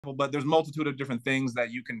but there's multitude of different things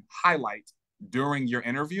that you can highlight during your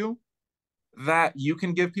interview that you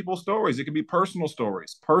can give people stories. It could be personal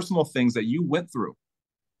stories, personal things that you went through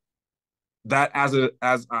that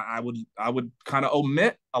as I would kind of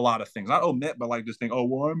omit a lot of things. Not omit, but like just think, oh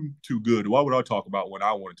well, I'm too good. Why would I talk about when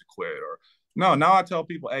I wanted to quit? Or no, now I tell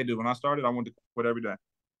people, hey, dude, when I started, I wanted to quit every day.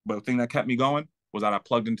 But the thing that kept me going was that I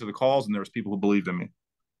plugged into the calls and there was people who believed in me.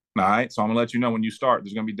 All right. So I'm gonna let you know when you start,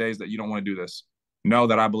 there's gonna be days that you don't want to do this. Know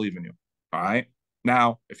that I believe in you. All right.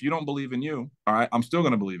 Now, if you don't believe in you, all right, I'm still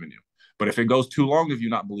gonna believe in you. But if it goes too long of you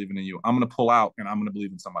not believing in you, I'm gonna pull out and I'm gonna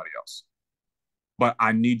believe in somebody else. But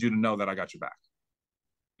I need you to know that I got your back.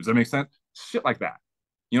 Does that make sense? Shit like that.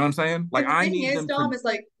 You know what I'm saying? Like And the I thing need is, them to. Dom, is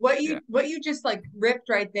like what Yeah. you just like ripped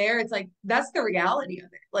right there. It's like that's the reality of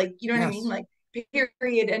it. Like, you know what I mean? Yes. Like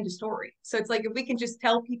period, end of story. So it's like if we can just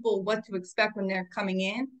tell people what to expect when they're coming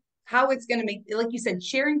in, how it's gonna make, like you said,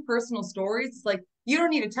 sharing personal stories, like you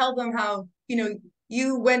don't need to tell them how,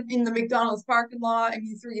 you went in the McDonald's parking lot and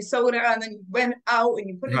you threw your soda and then you went out and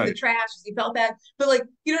you put it in the Right. trash because you felt bad. But like,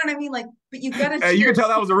 you know what I mean? Like, but you gotta Hey, you share can tell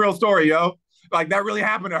that was a real story, yo. Like that really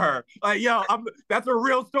happened to her. Like, yo, that's a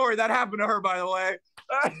real story that happened to her, by the way.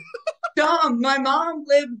 Dumb. My mom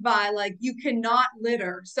lived by like you cannot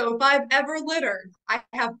litter. So if I've ever littered, I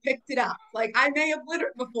have picked it up. Like I may have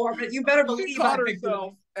littered before, but you better She believe I caught picked it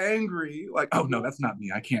herself angry. Like, oh no, that's not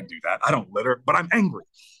me. I can't do that. I don't litter, but I'm angry.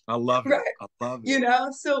 I up. love it. Right. I love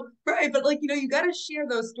it. So right, but like you got to share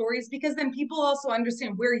those stories because then people also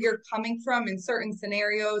understand where you're coming from in certain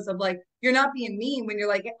scenarios of like you're not being mean when you're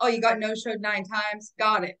like, oh, you got no showed 9 times,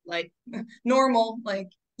 got it, like normal, like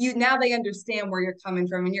you now they understand where you're coming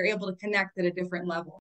from and you're able to connect at a different level.